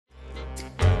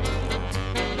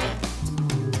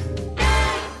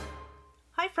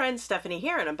friends, Stephanie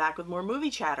here, and I'm back with more movie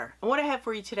chatter. And what I have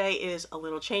for you today is a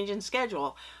little change in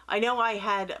schedule. I know I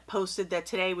had posted that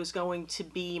today was going to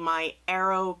be my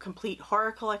Arrow Complete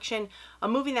Horror Collection.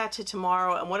 I'm moving that to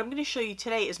tomorrow, and what I'm going to show you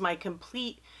today is my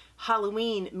complete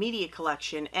Halloween media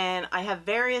collection. And I have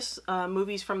various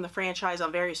movies from the franchise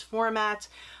on various formats.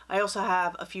 I also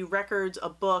have a few records, a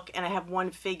book, and I have one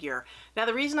figure. Now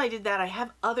the reason I did that, I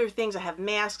have other things. I have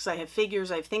masks, I have figures,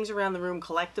 I have things around the room,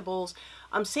 collectibles.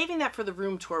 I'm saving that for the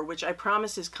room tour, which I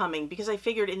promise is coming, because I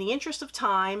figured in the interest of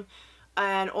time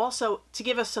and also to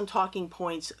give us some talking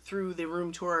points through the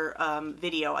room tour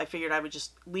video, I figured I would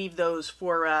just leave those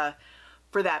for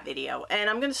that video. And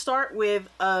I'm going to start with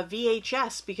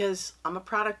VHS because I'm a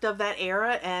product of that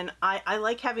era, and I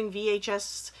like having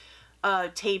VHS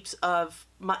tapes of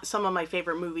some of my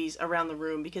favorite movies around the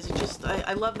room because it just,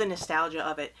 I love the nostalgia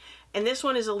of it. And this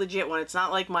one is a legit one. It's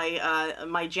not like my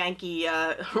my janky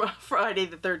Friday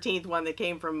the 13th one that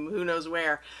came from who knows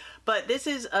where. But this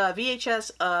is a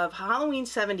VHS of Halloween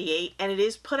 78, and it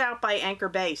is put out by Anchor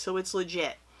Bay, so it's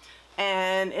legit.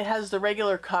 And it has the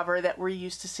regular cover that we're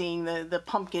used to seeing, the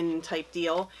pumpkin type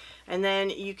deal. And then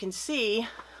you can see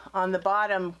on the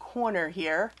bottom corner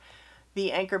here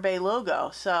the Anchor Bay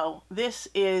logo. So this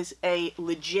is a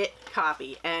legit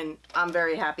copy, and I'm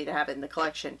very happy to have it in the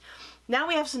collection. Now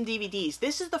we have some DVDs.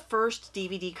 This is the first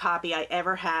DVD copy I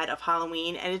ever had of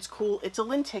Halloween, and it's cool. It's a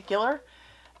lenticular,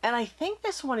 and I think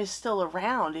this one is still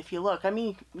around if you look. I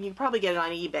mean, you can probably get it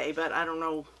on eBay, but I don't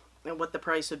know what the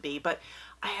price would be, but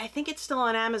I think it's still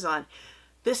on Amazon.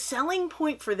 The selling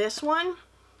point for this one,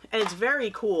 and it's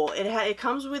very cool, it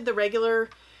comes with the regular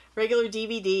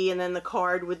DVD and then the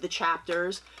card with the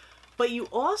chapters, but you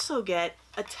also get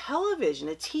a television,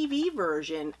 a TV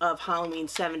version of Halloween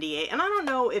 78. And I don't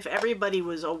know if everybody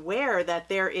was aware that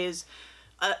there is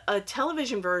a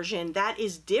television version that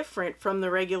is different from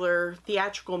the regular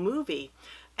theatrical movie.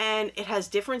 And it has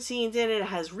different scenes in it. It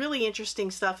has really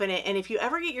interesting stuff in it. And if you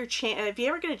ever get a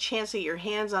chance to get your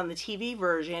hands on the TV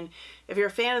version, if you're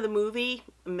a fan of the movie,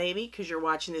 maybe because you're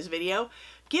watching this video,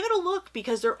 give it a look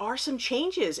because there are some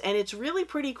changes and it's really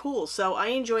pretty cool. So I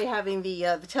enjoy having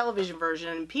the television version,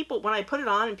 and people, when I put it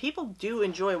on, and people do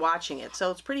enjoy watching it. So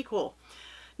it's pretty cool.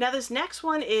 Now this next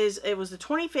one it was the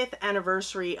 25th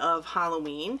anniversary of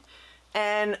Halloween.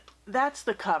 And that's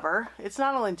the cover. It's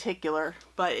not a lenticular,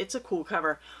 but it's a cool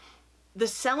cover. The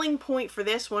selling point for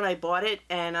this one, I bought it,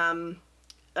 and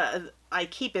I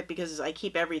keep it because I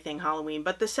keep everything Halloween.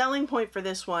 But the selling point for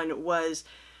this one was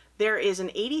there is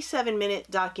an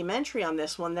 87-minute documentary on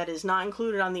this one that is not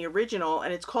included on the original,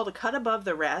 and it's called A Cut Above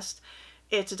the Rest.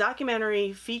 It's a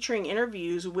documentary featuring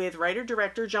interviews with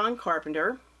writer-director John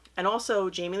Carpenter, and also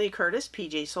Jamie Lee Curtis,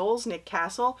 PJ Soles, Nick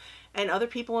Castle, and other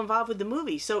people involved with the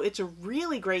movie. So it's a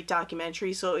really great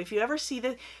documentary. So if you ever see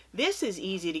this is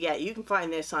easy to get. You can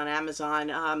find this on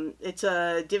Amazon. It's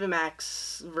a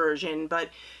Divimax version, but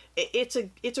it's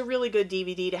a really good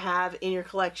DVD to have in your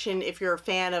collection if you're a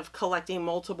fan of collecting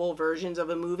multiple versions of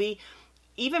a movie.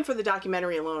 Even for the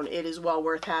documentary alone, it is well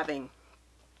worth having.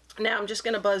 Now I'm just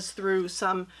going to buzz through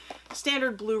some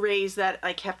standard Blu-rays that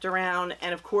I kept around,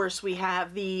 and of course we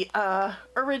have the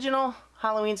original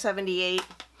Halloween 78.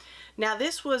 Now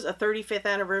this was a 35th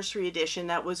anniversary edition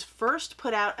that was first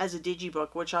put out as a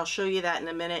digibook, which I'll show you that in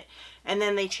a minute, and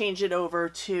then they changed it over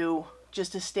to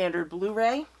just a standard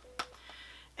Blu-ray.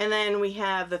 And then we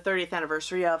have the 30th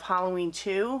anniversary of Halloween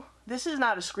 2. This is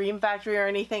not a Scream Factory or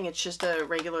anything, it's just a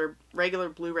regular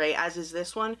Blu-ray, as is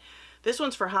this one. This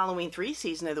one's for Halloween 3,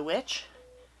 Season of the Witch.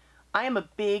 I am a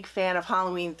big fan of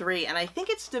Halloween 3, and I think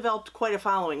it's developed quite a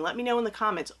following. Let me know in the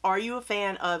comments, are you a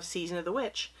fan of Season of the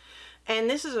Witch? And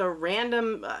this is a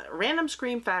random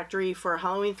Scream Factory for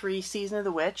Halloween 3, Season of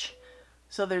the Witch.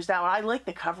 So there's that one. I like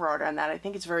the cover art on that. I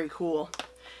think it's very cool.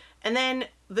 And then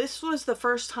this was the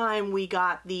first time we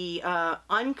got the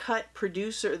unrated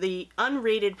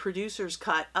producer's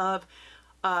cut of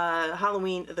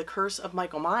Halloween, The Curse of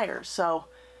Michael Myers. So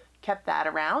kept that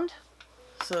around,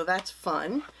 so that's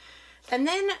fun. And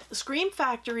then Scream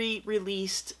Factory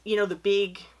released, you know, the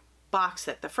big box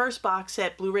set, the first box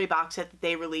set, Blu-ray box set that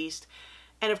they released,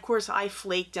 and of course I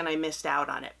flaked and I missed out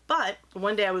on it. But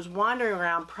one day I was wandering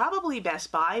around, probably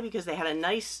Best Buy, because they had a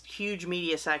nice huge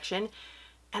media section,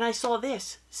 and I saw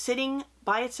this sitting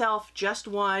by itself, just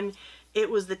one. It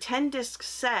was the 10-disc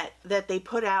set that they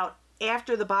put out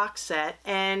after the box set,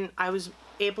 and I was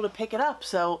able to pick it up.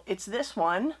 So it's this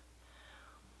one.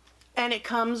 And it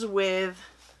comes with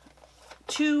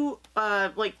two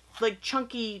like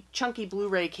chunky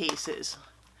Blu-ray cases.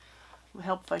 It would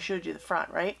help if I showed you the front,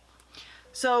 right?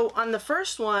 So on the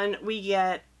first one we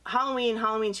get Halloween,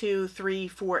 Halloween 2, 3,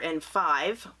 4, and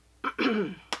 5.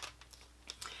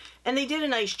 And they did a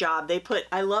nice job. They put,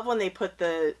 I love when they put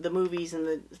the movies and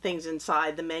the things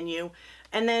inside the menu.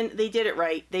 And then they did it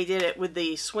right. They did it with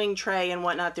the swing tray and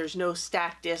whatnot. There's no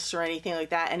stacked discs or anything like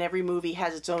that. And every movie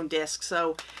has its own disc.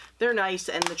 So they're nice.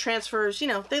 And the transfers, you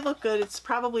know, they look good. It's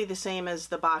probably the same as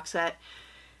the box set.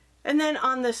 And then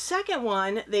on the second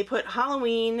one, they put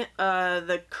Halloween,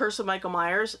 The Curse of Michael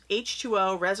Myers,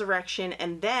 H2O, Resurrection,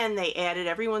 and then they added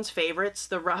everyone's favorites,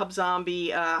 the Rob Zombie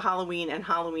Halloween and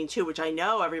Halloween 2, which I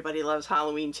know everybody loves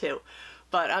Halloween 2,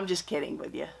 but I'm just kidding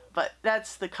with you. But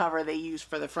that's the cover they used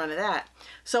for the front of that.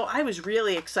 So I was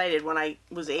really excited when I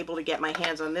was able to get my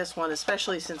hands on this one,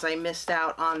 especially since I missed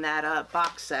out on that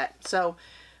box set. So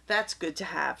that's good to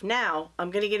have. Now, I'm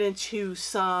going to get into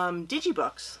some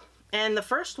digibooks. And the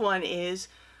first one is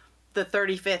the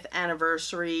 35th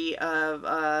anniversary of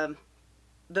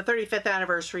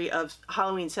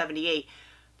Halloween 78.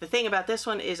 The thing about this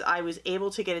one is I was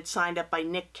able to get it signed up by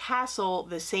Nick Castle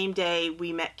the same day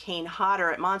we met Kane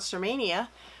Hodder at Monster Mania.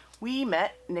 We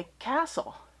met Nick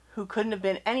Castle, who couldn't have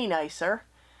been any nicer.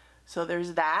 So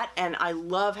there's that, and I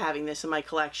love having this in my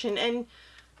collection. And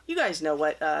you guys know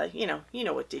what you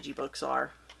know what digibooks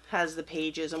are. Has the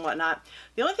pages and whatnot.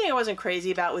 The only thing I wasn't crazy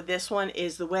about with this one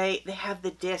is the way they have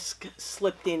the disc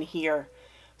slipped in here.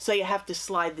 So you have to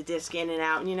slide the disc in and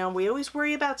out. And you know, we always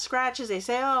worry about scratches. They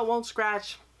say, oh, it won't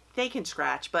scratch. They can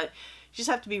scratch, but you just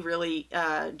have to be really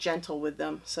gentle with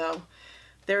them. So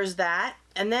there's that.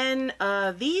 And then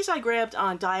these I grabbed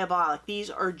on Diabolic. These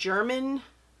are German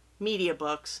media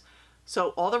books. So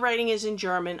all the writing is in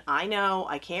German. I know,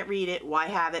 I can't read it. Why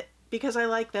have it? Because I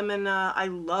like them, and I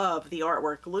love the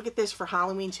artwork. Look at this for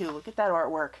Halloween 2. Look at that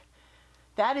artwork.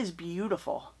 That is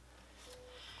beautiful.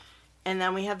 And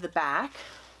then we have the back.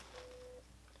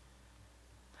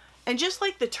 And just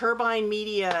like the Turbine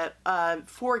Media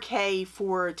 4K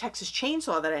for Texas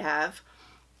Chainsaw that I have,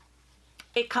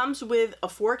 it comes with a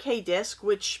 4K disc,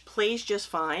 which plays just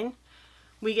fine.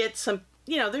 We get some,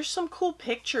 you know, there's some cool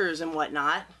pictures and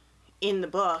whatnot in the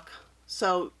book.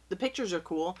 So the pictures are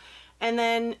cool. And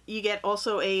then you get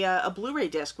also a Blu-ray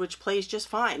disc, which plays just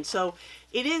fine. So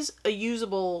it is a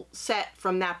usable set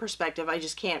from that perspective. I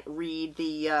just can't read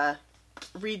the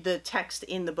text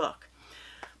in the book.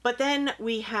 But then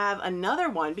we have another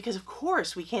one, because of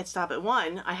course we can't stop at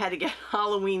one. I had to get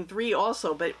Halloween 3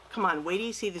 also, but come on, wait till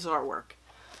you see this artwork.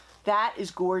 That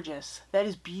is gorgeous. That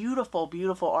is beautiful,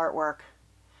 beautiful artwork.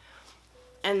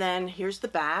 And then here's the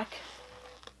back.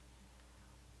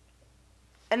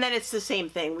 And then it's the same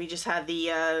thing. We just have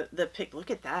the pic.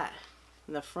 Look at that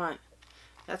in the front.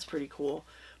 That's pretty cool.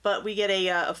 But we get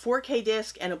a 4K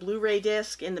disc and a Blu-ray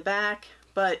disc in the back.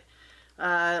 But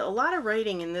a lot of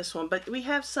writing in this one. But we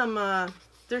have some,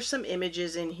 there's some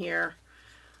images in here.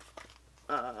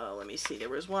 Let me see. There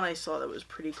was one I saw that was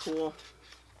pretty cool.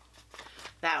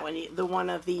 That one, the one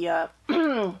of the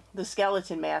the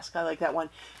skeleton mask. I like that one.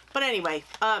 But anyway,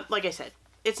 like I said,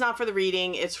 it's not for the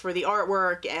reading, it's for the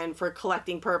artwork and for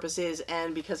collecting purposes,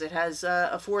 and because it has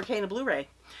a 4K and a Blu-ray.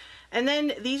 And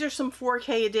then these are some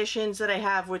 4K editions that I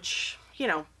have, which, you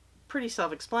know, pretty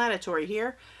self-explanatory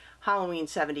here. Halloween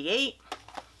 78.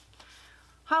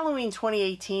 Halloween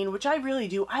 2018, which I really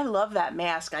do. I love that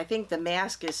mask. I think the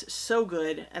mask is so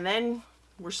good. And then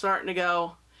we're starting to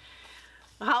go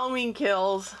Halloween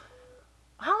Kills.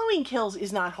 Halloween Kills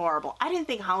is not horrible. I didn't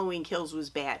think Halloween Kills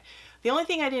was bad. The only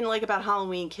thing I didn't like about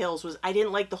Halloween Kills was I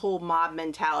didn't like the whole mob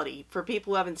mentality. For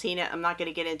people who haven't seen it, I'm not going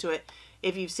to get into it.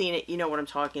 If you've seen it, you know what I'm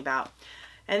talking about.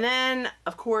 And then,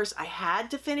 of course, I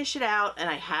had to finish it out, and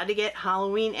I had to get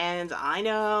Halloween Ends. I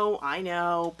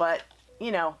know, but,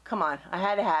 you know, come on. I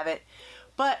had to have it.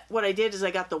 But what I did is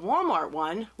I got the Walmart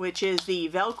one, which is the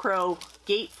Velcro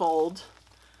gatefold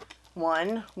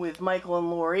one with Michael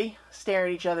and Lori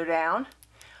staring each other down.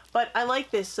 But I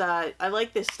like this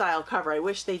style cover. I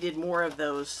wish they did more of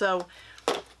those. So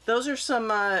those are some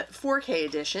 4K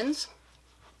editions.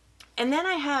 And then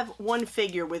I have one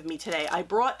figure with me today. I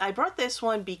brought this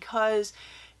one because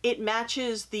it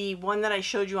matches the one that I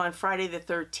showed you on Friday the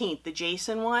 13th, the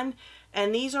Jason one.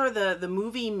 And these are the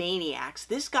movie maniacs.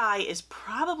 This guy is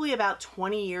probably about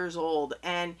 20 years old,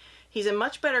 and he's in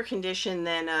much better condition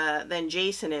than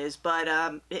Jason is.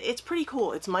 But it's pretty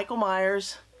cool. It's Michael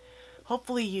Myers.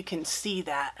 Hopefully you can see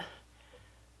that.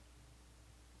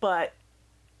 But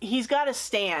he's got a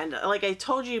stand. Like I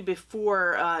told you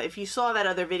before, if you saw that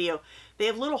other video, they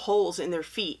have little holes in their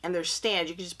feet and their stands.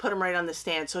 You can just put them right on the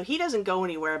stand. So he doesn't go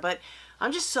anywhere. But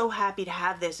I'm just so happy to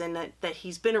have this, and that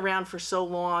he's been around for so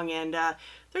long. And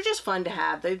they're just fun to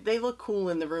have. They look cool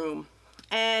in the room.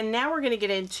 And now we're going to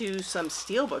get into some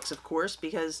steelbooks, of course,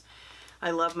 because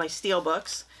I love my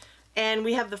steelbooks. And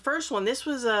we have the first one. This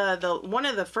was one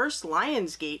of the first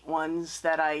Lionsgate ones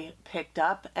that I picked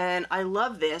up, and I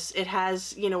love this. It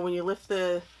has, you know, when you lift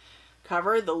the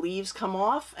cover, the leaves come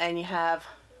off, and you have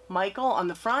Michael on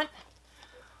the front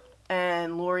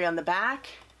and Laurie on the back.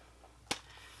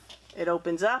 It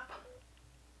opens up,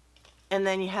 and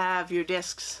then you have your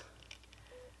discs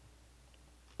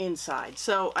inside.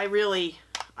 So I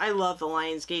love the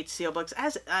Lionsgate steelbooks.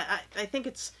 As I think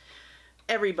it's,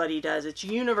 everybody does. It's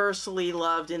universally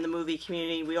loved in the movie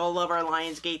community. We all love our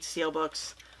Lionsgate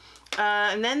steelbooks.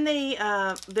 And then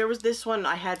there was this one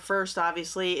I had first,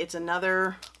 obviously. It's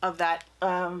another of that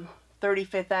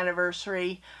 35th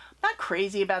anniversary. Not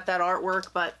crazy about that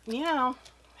artwork, but you know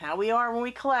how we are when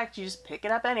we collect. You just pick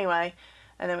it up anyway.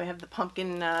 And then we have the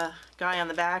pumpkin guy on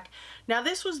the back. Now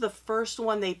this was the first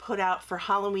one they put out for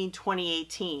Halloween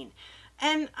 2018.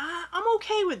 And I'm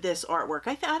okay with this artwork.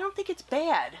 I don't think it's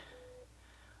bad.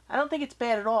 I don't think it's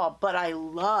bad at all, but I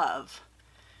love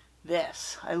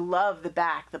this. I love the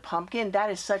back, the pumpkin. That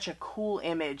is such a cool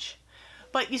image.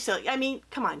 But you still, I mean,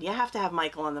 come on, you have to have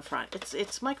Michael on the front.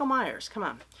 It's Michael Myers, come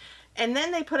on. And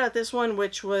then they put out this one,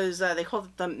 which was, they called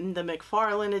it the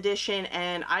McFarlane edition,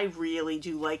 and I really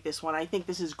do like this one. I think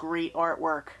this is great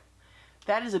artwork.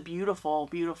 That is a beautiful,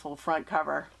 beautiful front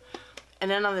cover. And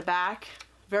then on the back,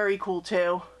 very cool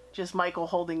too, just Michael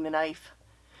holding the knife.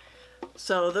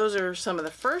 So those are some of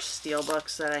the first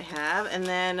steelbooks that I have. And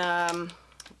then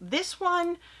this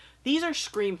one, these are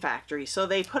Scream Factory. So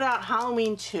they put out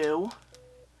Halloween 2.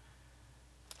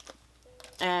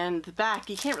 And the back,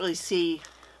 you can't really see.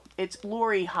 It's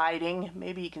Laurie hiding.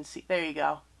 Maybe you can see. There you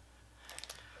go.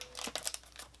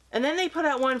 And then they put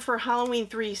out one for Halloween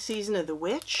 3 Season of the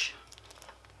Witch.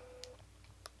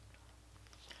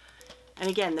 And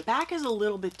again, the back is a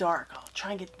little bit dark. I'll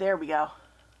try and get, there we go.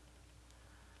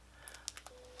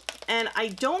 And I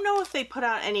don't know if they put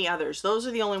out any others. Those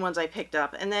are the only ones I picked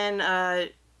up. And then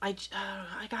I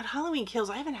got Halloween Kills.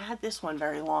 I haven't had this one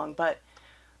very long, but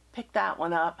picked that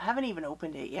one up. Haven't even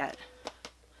opened it yet.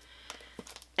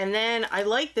 And then I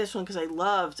like this one because I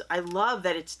love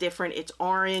that it's different. It's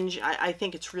orange. I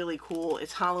think it's really cool.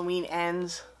 It's Halloween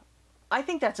Ends. I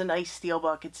think that's a nice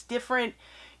steelbook. It's different.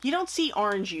 You don't see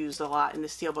orange used a lot in the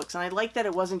steelbooks. And I like that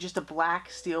it wasn't just a black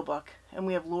steelbook. And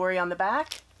we have Laurie on the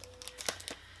back.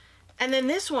 And then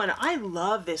this one, I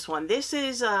love this one. This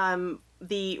is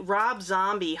the Rob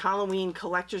Zombie Halloween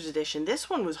Collector's Edition. This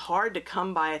one was hard to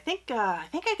come by. I think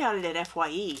I got it at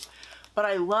FYE. But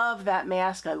I love that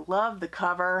mask. I love the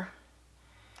cover.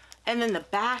 And then the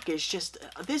back is just,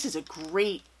 this is a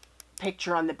great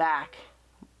picture on the back.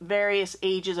 Various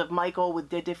ages of Michael with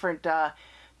the different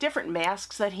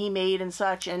masks that he made and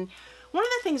such. And one of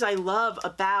the things I love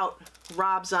about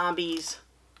Rob Zombie's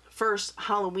first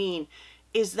Halloween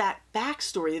is that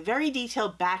backstory, the very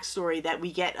detailed backstory that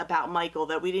we get about Michael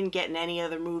that we didn't get in any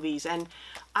other movies. And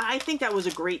I think that was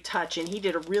a great touch, and he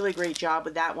did a really great job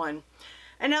with that one.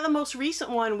 And now the most recent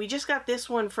one, we just got this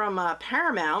one from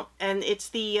Paramount, and it's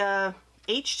the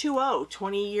H2O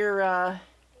 20-year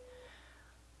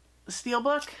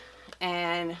steelbook.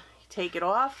 And you take it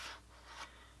off,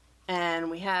 and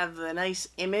we have a nice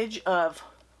image of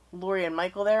Laurie and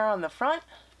Michael there on the front.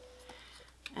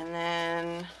 And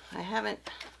then I haven't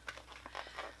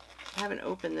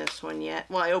opened this one yet.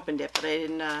 Well, I opened it, but I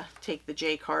didn't take the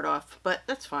J card off, but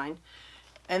that's fine.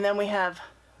 And then we have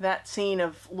that scene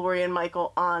of Laurie and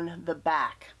Michael on the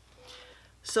back.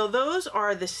 So those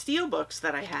are the steelbooks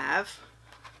that I have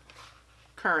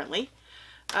currently.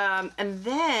 And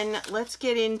then let's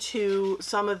get into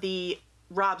some of the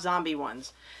Rob Zombie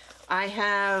ones. I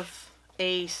have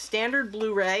a standard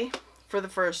Blu-ray for the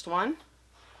first one.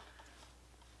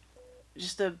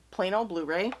 Just a plain old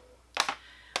Blu-ray.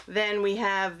 Then we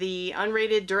have the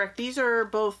unrated direct. These are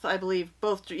both, I believe,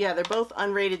 yeah, they're both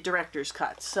unrated director's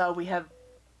cuts. So we have,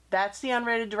 that's the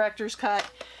unrated director's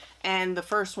cut, and the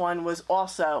first one was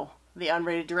also the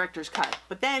unrated director's cut.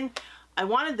 But then I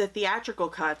wanted the theatrical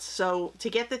cuts, so to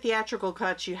get the theatrical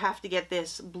cuts, you have to get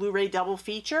this Blu-ray double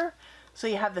feature. So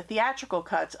you have the theatrical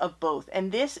cuts of both,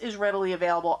 and this is readily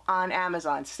available on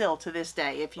Amazon still to this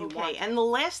day if you want. And the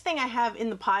last thing I have in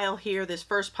the pile here, this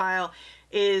first pile,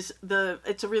 is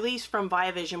it's a release from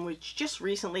Viavision, which just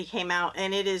recently came out,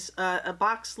 and it is a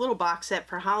little box set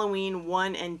for Halloween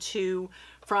 1 and 2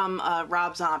 from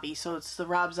Rob Zombie. So it's the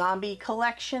Rob Zombie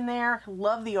collection there.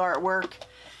 Love the artwork.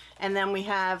 And then we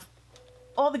have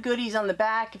all the goodies on the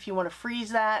back. If you want to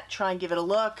freeze that, try and give it a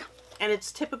look. And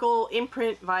it's typical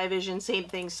imprint Viavision, same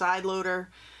thing, side loader,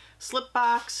 slip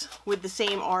box with the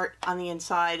same art on the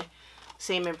inside,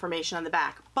 same information on the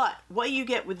back. But what you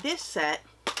get with this set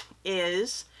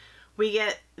is We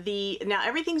get now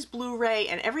everything's Blu-ray,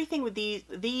 and everything with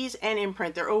these and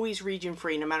imprint, they're always region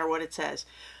free no matter what it says.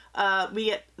 We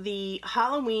get the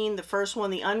Halloween, the first one,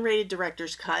 the unrated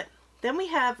director's cut. Then we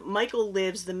have Michael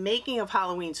Lives, the making of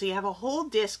Halloween. So you have a whole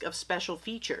disc of special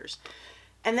features.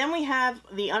 And then we have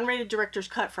the unrated director's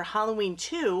cut for Halloween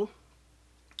 2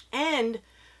 and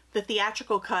the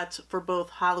theatrical cuts for both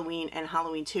Halloween and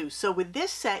Halloween 2. So with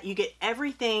this set, you get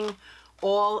everything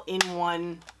all in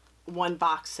one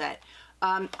box set.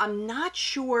 I'm not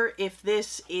sure if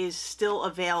this is still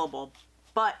available,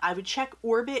 but I would check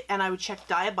Orbit and I would check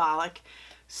Diabolic,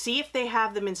 see if they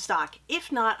have them in stock.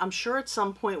 If not, I'm sure at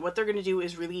some point what they're going to do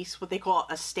is release what they call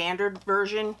a standard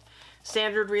version,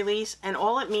 standard release, and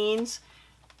all it means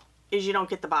is you don't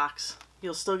get the box.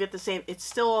 You'll still get the same, it's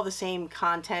still all the same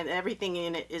content, everything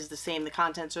in it is the same, the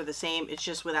contents are the same, it's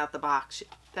just without the box.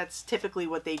 That's typically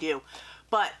what they do.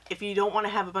 But if you don't want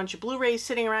to have a bunch of Blu-rays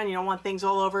sitting around, you don't want things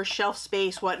all over, shelf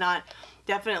space, whatnot,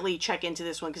 definitely check into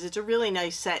this one because it's a really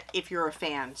nice set if you're a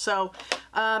fan. So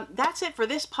that's it for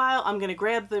this pile. I'm going to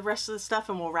grab the rest of the stuff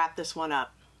and we'll wrap this one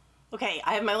up. Okay,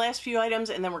 I have my last few items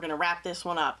and then we're going to wrap this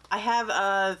one up. I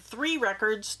have 3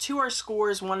 records, 2 are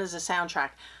scores, 1 is a soundtrack.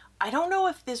 I don't know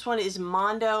if this one is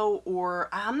Mondo or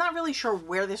I'm not really sure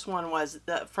where this one was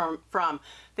from.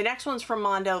 The next one's from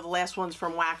Mondo, the last one's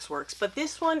from Waxworks, but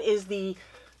this one is the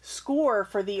score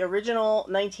for the original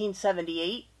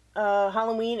 1978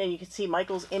 Halloween, and you can see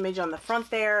Michael's image on the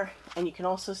front there, and you can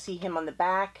also see him on the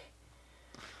back.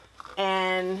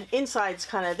 And inside's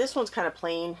this one's kind of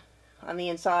plain on the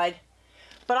inside.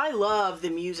 But I love the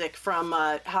music from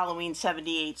Halloween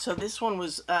 78, so this one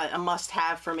was a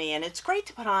must-have for me. And it's great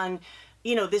to put on,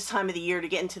 you know, this time of the year to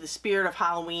get into the spirit of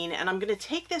Halloween. And I'm going to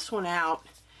take this one out.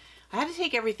 I had to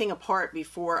take everything apart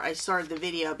before I started the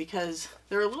video because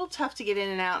they're a little tough to get in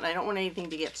and out, and I don't want anything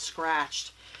to get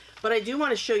scratched. But I do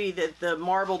want to show you the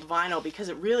marbled vinyl because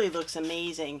it really looks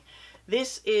amazing.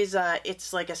 This is,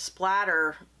 it's like a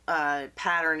splatter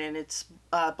pattern, and it's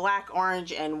black,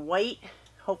 orange, and white.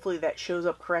 Hopefully that shows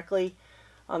up correctly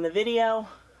on the video.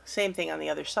 Same thing on the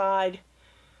other side.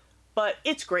 But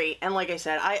it's great. And like I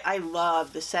said, I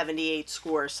love the 78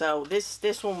 score. So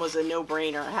this one was a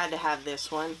no-brainer. I had to have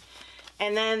this one.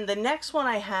 And then the next one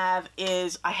I have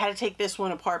is, I had to take this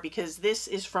one apart because this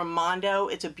is from Mondo.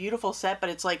 It's a beautiful set, but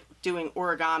it's like doing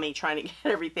origami trying to get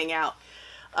everything out.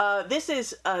 This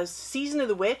is Season of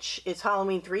the Witch. It's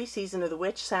Halloween 3, Season of the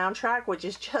Witch soundtrack, which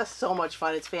is just so much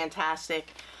fun. It's fantastic.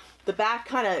 The back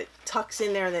kind of tucks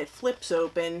in there and then it flips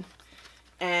open,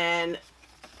 and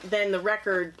then the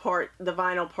record part, the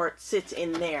vinyl part, sits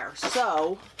in there.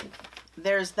 So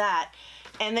there's that.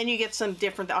 And then you get some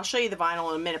different, I'll show you the vinyl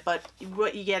in a minute, but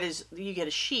what you get is you get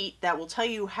a sheet that will tell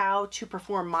you how to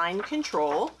perform mind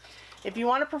control. If you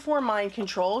want to perform mind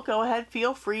control, go ahead,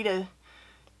 feel free to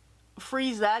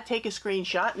freeze that, take a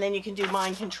screenshot, and then you can do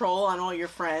mind control on all your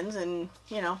friends and,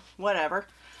 you know, whatever.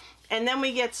 And then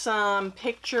we get some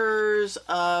pictures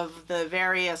of the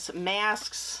various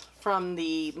masks from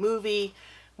the movie.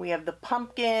 We have the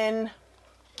pumpkin,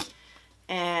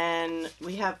 and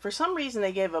we have, for some reason,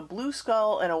 they gave a blue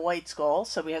skull and a white skull.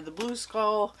 So we have the blue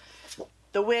skull,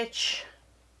 the witch,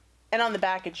 and on the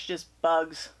back it's just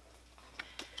bugs.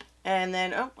 And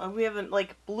then, oh, we have a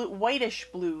like blue, whitish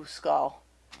blue skull.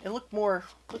 It looked more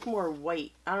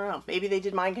white. I don't know. Maybe they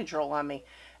did mind control on me.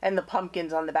 And the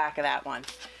pumpkin's on the back of that one.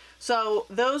 So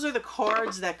those are the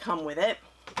cards that come with it.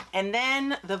 And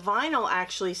then the vinyl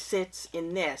actually sits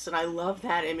in this. And I love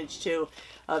that image too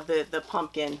of the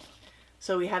pumpkin.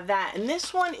 So we have that. And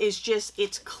this one is just,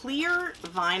 it's clear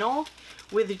vinyl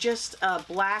with just a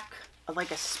black,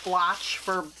 like a splotch,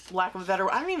 for lack of a better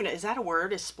word. I don't even know, is that a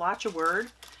word? Is splotch a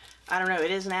word? I don't know,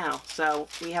 it is now. So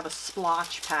we have a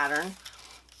splotch pattern.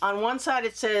 On one side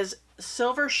it says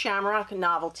Silver Shamrock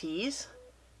Novelties.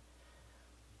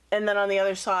 And then on the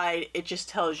other side, it just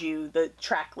tells you the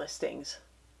track listings.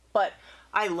 But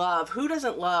I love, who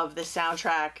doesn't love the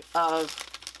soundtrack of,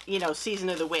 you know, Season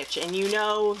of the Witch? And you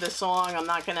know the song. I'm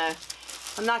not gonna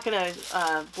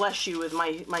bless you with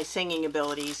my singing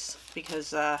abilities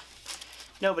because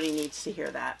nobody needs to hear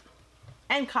that.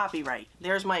 And copyright.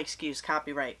 There's my excuse,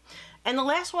 copyright. And the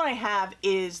last one I have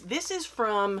is, this is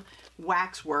from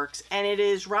Waxworks, and it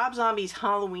is Rob Zombie's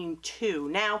Halloween 2.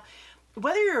 Now,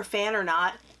 whether you're a fan or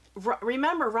not,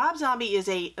 remember, Rob Zombie is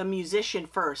a musician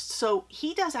first, so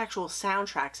he does actual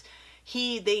soundtracks.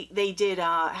 They did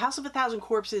House of a Thousand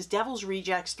Corpses, Devil's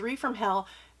Rejects, 3 from Hell,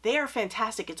 They are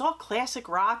fantastic. It's all classic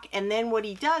rock, and then what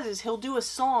he does is he'll do a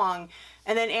song,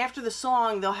 and then after the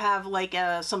song they'll have like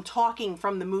some talking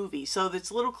from the movie. So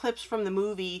it's little clips from the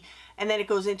movie, and then it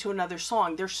goes into another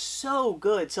song. They're so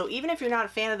good. So even if you're not a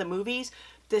fan of the movies,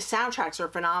 the soundtracks are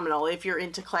phenomenal if you're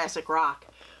into classic rock.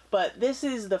 But this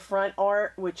is the front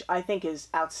art, which I think is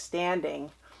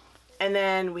outstanding. And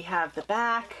then we have the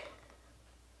back.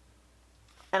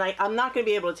 And I'm not going to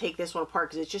be able to take this one apart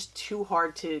because it's just too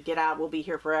hard to get out. We'll be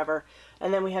here forever.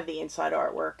 And then we have the inside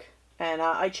artwork. And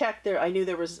I checked there. I knew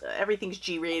there was, everything's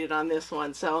G-rated on this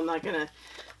one, so I'm not going to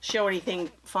show anything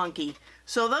funky.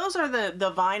 So those are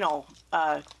the vinyl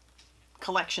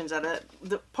collections,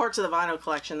 the parts of the vinyl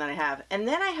collection that I have. And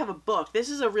then I have a book. This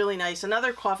is a really nice,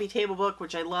 another coffee table book,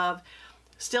 which I love.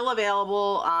 Still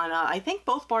available on, I think,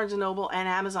 both Barnes & Noble and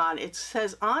Amazon. It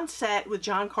says On Set with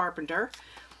John Carpenter.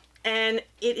 And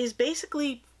it is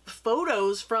basically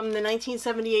photos from the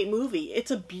 1978 movie. It's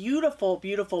a beautiful,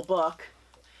 beautiful book.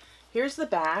 Here's the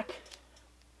back.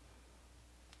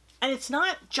 And it's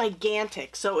not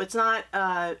gigantic, so it's not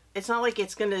like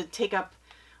it's going to take up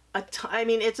I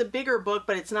mean, it's a bigger book,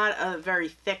 but it's not a very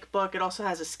thick book. It also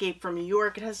has Escape from New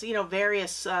York. It has, you know,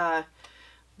 various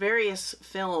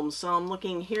films. So I'm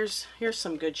looking, here's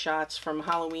some good shots from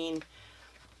Halloween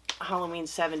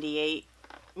 78.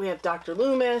 We have Dr.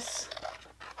 Loomis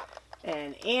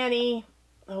and Annie.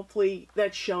 Hopefully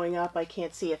that's showing up. I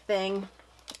can't see a thing.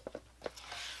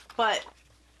 But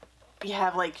you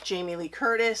have like Jamie Lee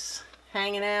Curtis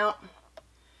hanging out.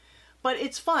 But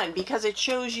it's fun because it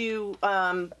shows you,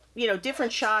 you know,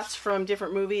 different shots from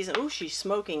different movies. Oh, she's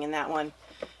smoking in that one.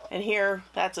 And here,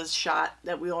 that's a shot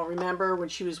that we all remember when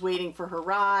she was waiting for her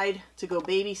ride to go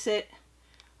babysit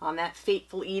on that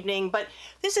fateful evening. But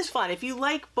this is fun. If you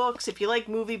like books, if you like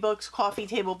movie books, coffee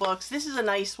table books, this is a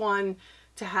nice one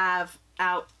to have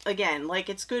out. Again, like,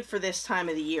 it's good for this time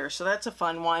of the year. So that's a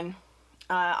fun one.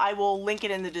 I will link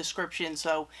it in the description,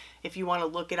 so if you want to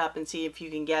look it up and see if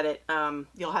you can get it,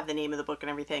 you'll have the name of the book and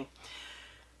everything.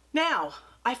 Now,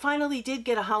 I finally did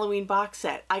get a Halloween box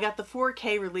set. I got the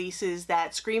 4K releases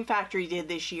that Scream Factory did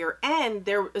this year, and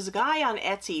there is a guy on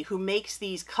Etsy who makes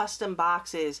these custom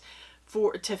boxes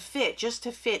just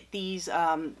to fit these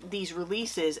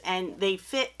releases, and they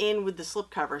fit in with the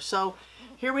slipcover. So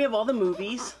here we have all the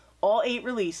movies, all 8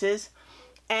 releases.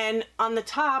 And on the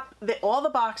top, all the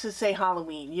boxes say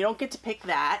Halloween. You don't get to pick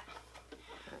that.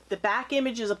 The back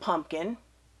image is a pumpkin.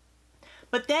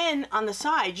 But then on the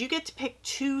side, you get to pick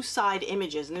 2 side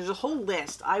images. And there's a whole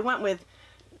list. I went with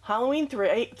Halloween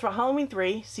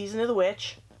 3, Season of the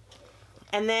Witch.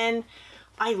 And then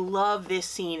I love this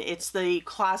scene. It's the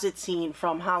closet scene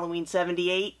from Halloween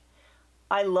 78.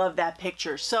 I love that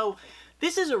picture. So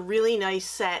this is a really nice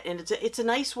set, and it's a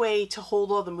nice way to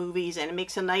hold all the movies, and it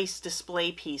makes a nice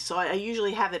display piece. So I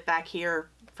usually have it back here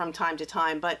from time to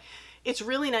time, but it's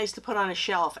really nice to put on a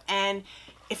shelf. And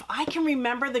if I can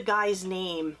remember the guy's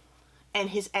name and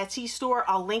his Etsy store,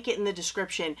 I'll link it in the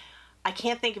description. I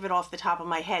can't think of it off the top of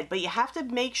my head, but you have to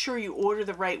make sure you order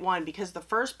the right one, because the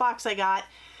first box I got,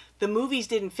 the movies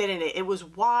didn't fit in it. It was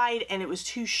wide and it was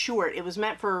too short. It was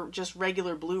meant for just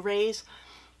regular Blu-rays.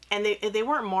 And they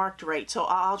weren't marked right, so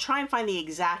I'll try and find the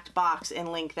exact box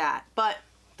and link that. But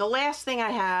the last thing I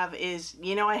have is,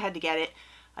 you know, I had to get it.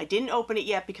 I didn't open it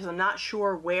yet because I'm not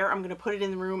sure where I'm going to put it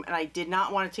in the room, and I did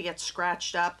not want it to get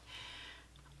scratched up.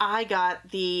 I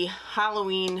got the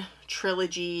Halloween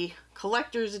Trilogy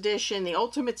Collector's Edition, the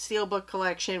Ultimate Steelbook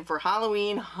Collection for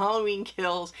Halloween, Halloween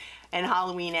Kills, and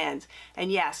Halloween Ends.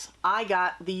 And yes, I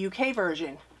got the UK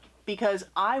version because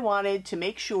I wanted to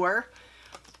make sure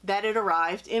that it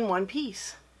arrived in one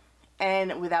piece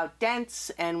and without dents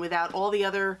and without all the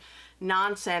other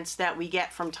nonsense that we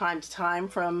get from time to time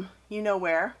from you know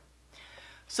where.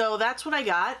 So that's what I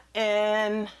got,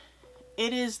 and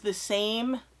it is the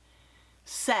same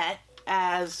set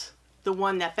as the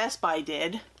one that Best Buy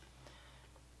did,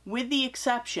 with the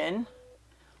exception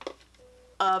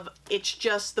of it's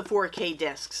just the 4K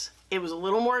discs. It was a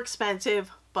little more expensive,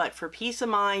 but for peace of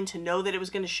mind, to know that it was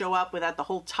going to show up without the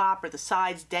whole top or the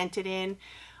sides dented in.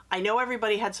 I know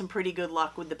everybody had some pretty good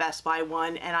luck with the Best Buy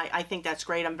one, and I think that's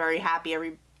great. I'm very happy.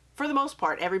 For the most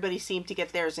part, everybody seemed to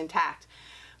get theirs intact.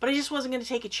 But I just wasn't going to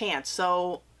take a chance,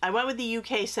 so I went with the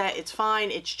UK set. It's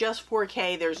fine. It's just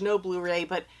 4K. There's no Blu-ray,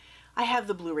 but I have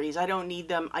the Blu-rays. I don't need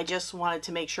them. I just wanted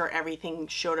to make sure everything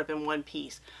showed up in one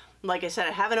piece. Like I said,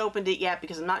 I haven't opened it yet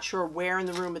because I'm not sure where in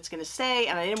the room it's going to stay,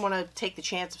 and I didn't want to take the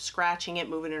chance of scratching it,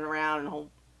 moving it around,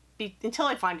 and until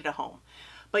I find it a home.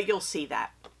 But you'll see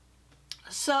that.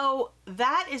 So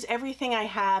that is everything I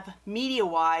have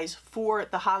media-wise for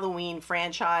the Halloween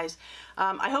franchise.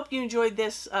 I hope you enjoyed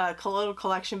this little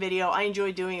collection video. I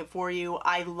enjoyed doing it for you.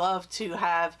 I love to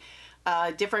have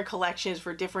different collections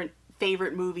for different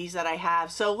favorite movies that I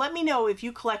have. So let me know if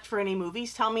you collect for any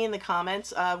movies. Tell me in the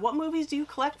comments, what movies do you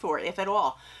collect for, if at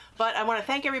all? But I want to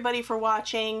thank everybody for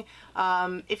watching.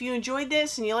 If you enjoyed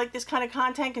this and you like this kind of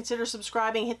content, consider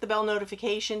subscribing, hit the bell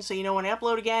notification so you know when I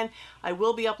upload again. I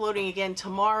will be uploading again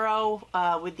tomorrow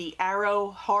with the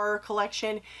Arrow horror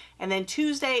collection. And then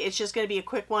Tuesday, it's just going to be a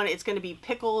quick one. It's going to be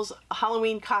Pickle's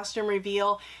Halloween costume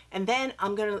reveal. And then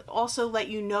I'm going to also let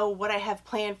you know what I have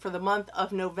planned for the month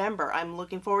of November. I'm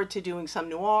looking forward to doing some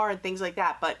noir and things like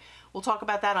that. But we'll talk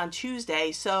about that on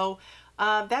Tuesday. So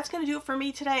that's going to do it for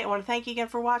me today. I want to thank you again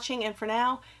for watching, and for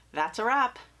now, that's a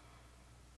wrap.